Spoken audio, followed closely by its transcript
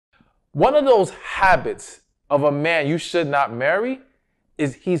One of those habits of a man you should not marry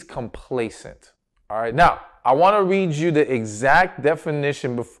is he's complacent. All right. Now, I want to read you the exact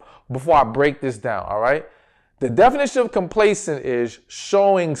definition before I break this down. All right. The definition of complacent is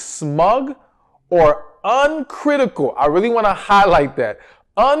showing smug or uncritical. I really want to highlight that.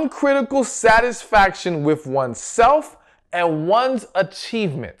 Uncritical satisfaction with oneself and one's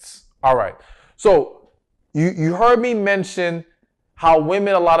achievements. All right. So you heard me mention how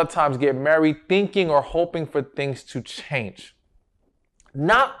women a lot of times get married thinking or hoping for things to change,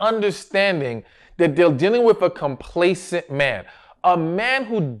 not understanding that they're dealing with a complacent man, a man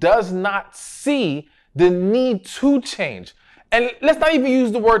who does not see the need to change. And let's not even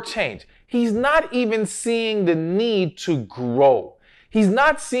use the word change. He's not even seeing the need to grow. He's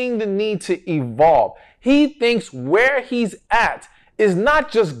not seeing the need to evolve. He thinks where he's at is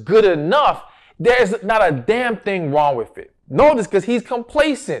not just good enough. There's not a damn thing wrong with it. Notice, because he's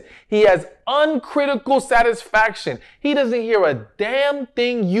complacent. He has uncritical satisfaction. He doesn't hear a damn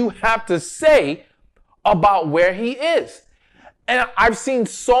thing you have to say about where he is. And I've seen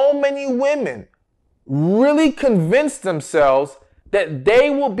so many women really convince themselves that they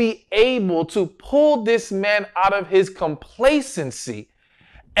will be able to pull this man out of his complacency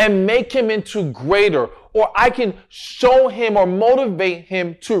and make him into greater, or I can show him or motivate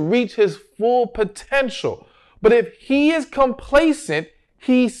him to reach his full potential. But if he is complacent,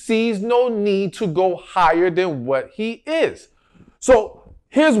 he sees no need to go higher than what he is. So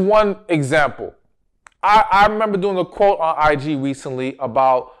here's one example. I remember doing a quote on IG recently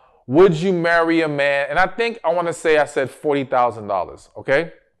about, would you marry a man? And I said $40,000,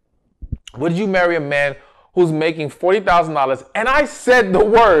 okay? Would you marry a man who's making $40,000? And I said the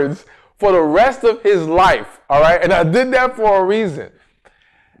words for the rest of his life, all right? And I did that for a reason.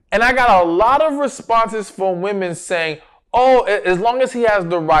 And I got a lot of responses from women saying, oh, as long as he has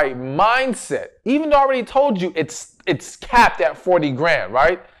the right mindset, even though I already told you it's capped at 40 grand,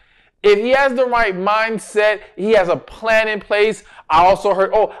 right? If he has the right mindset, he has a plan in place. I also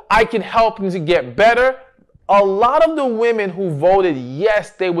heard, oh, I can help him to get better. A lot of the women who voted yes,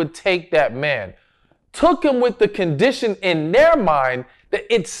 they would take that man, took him with the condition in their mind that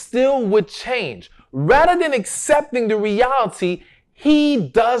it still would change. Rather than accepting the reality, he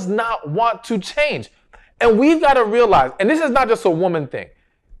does not want to change. And we've got to realize, and this is not just a woman thing.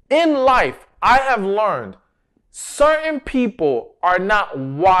 In life, I have learned certain people are not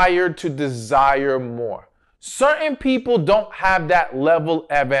wired to desire more. Certain people don't have that level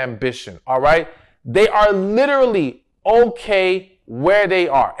of ambition, all right? They are literally okay where they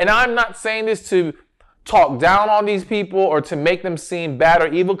are. And I'm not saying this to talk down on these people or to make them seem bad or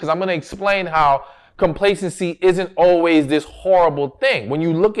evil, because I'm going to explain how complacency isn't always this horrible thing when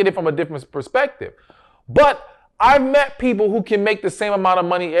you look at it from a different perspective. But I've met people who can make the same amount of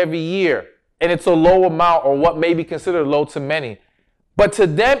money every year, and it's a low amount, or what may be considered low to many. But to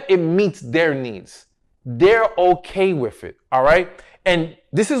them, it meets their needs. They're okay with it, all right? And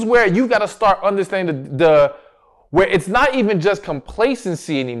this is where you got to start understanding where it's not even just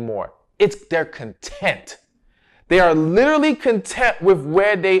complacency anymore. It's they're content. They are literally content with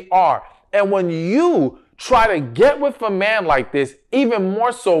where they are. And when you try to get with a man like this, even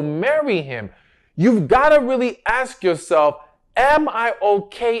more so marry him, you've got to really ask yourself, am I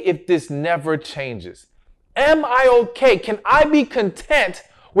okay if this never changes? Am I okay? Can I be content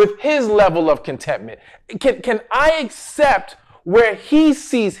with his level of contentment? Can I accept where he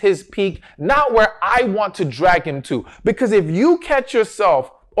sees his peak, not where I want to drag him to? Because if you catch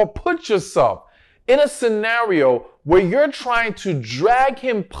yourself or put yourself in a scenario where you're trying to drag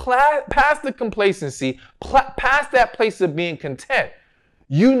him past the complacency, past that place of being content,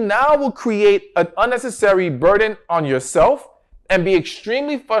 you now will create an unnecessary burden on yourself and be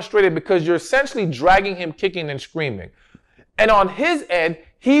extremely frustrated because you're essentially dragging him kicking and screaming. And on his end,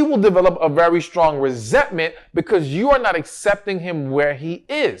 he will develop a very strong resentment because you are not accepting him where he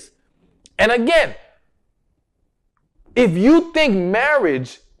is. And again, if you think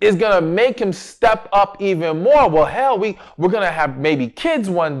marriage is going to make him step up even more, well, hell, we're going to have maybe kids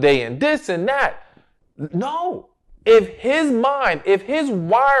one day and this and that. No. If his mind, if his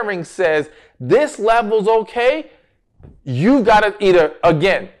wiring says this level's okay, you got to either,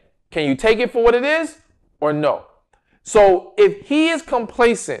 again, can you take it for what it is or no? So if he is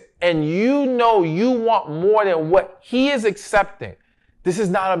complacent and you know you want more than what he is accepting, this is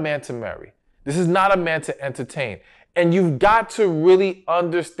not a man to marry. This is not a man to entertain. And you've got to really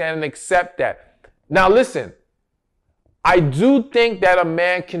understand and accept that. Now listen, I do think that a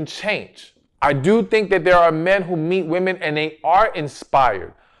man can change. I do think that there are men who meet women and they are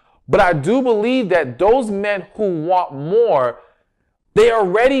inspired. But I do believe that those men who want more They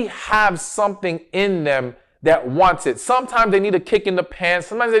already have something in them that wants it. Sometimes they need a kick in the pants.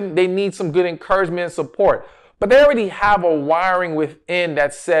 Sometimes they need some good encouragement and support. But they already have a wiring within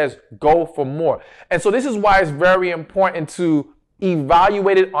that says go for more. And so this is why it's very important to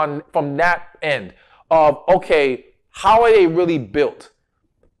evaluate it from that end of, okay, how are they really built?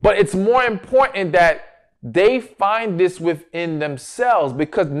 But it's more important that they find this within themselves,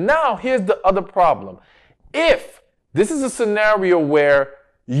 because now here's the other problem. If this is a scenario where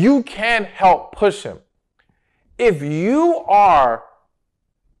you can help push him, if you are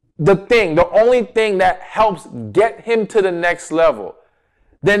the only thing that helps get him to the next level,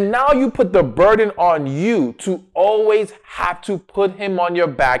 then now you put the burden on you to always have to put him on your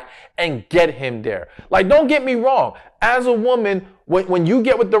back and get him there. Like, don't get me wrong. As a woman, when you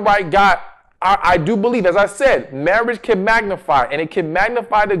get with the right guy, I do believe, as I said, marriage can magnify, and it can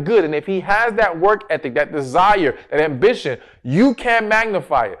magnify the good. And if he has that work ethic, that desire, that ambition, you can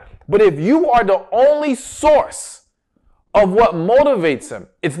magnify it. But if you are the only source of what motivates him,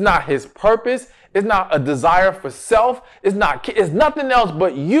 it's not his purpose, it's not a desire for self, it's nothing else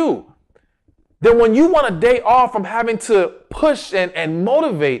but you, then when you want a day off from having to push and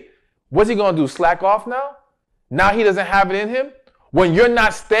motivate, what's he going to do? Slack off now? Now he doesn't have it in him? When you're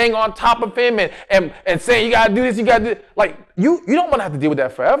not staying on top of him and saying, you got to do this, you got to do this. Like, you don't want to have to deal with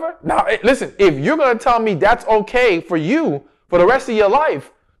that forever. Now, listen, if you're going to tell me that's okay for you for the rest of your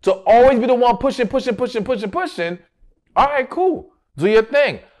life to always be the one pushing, all right, cool. Do your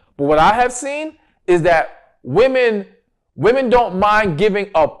thing. But what I have seen is that women don't mind giving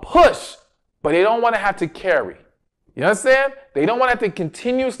a push, but they don't want to have to carry. You understand? They don't want to have to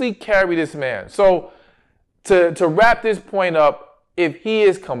continuously carry this man. So to wrap this point up, if he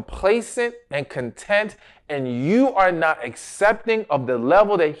is complacent and content and you are not accepting of the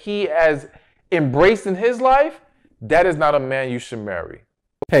level that he has embraced in his life, that is not a man you should marry.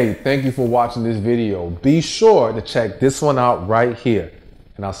 Hey, thank you for watching this video. Be sure to check this one out right here,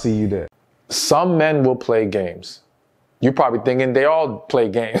 and I'll see you there. Some men will play games. You're probably thinking they all play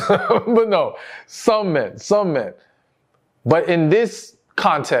games, but no, some men. But in this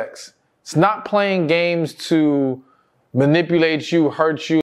context, it's not playing games to manipulate you, hurt you.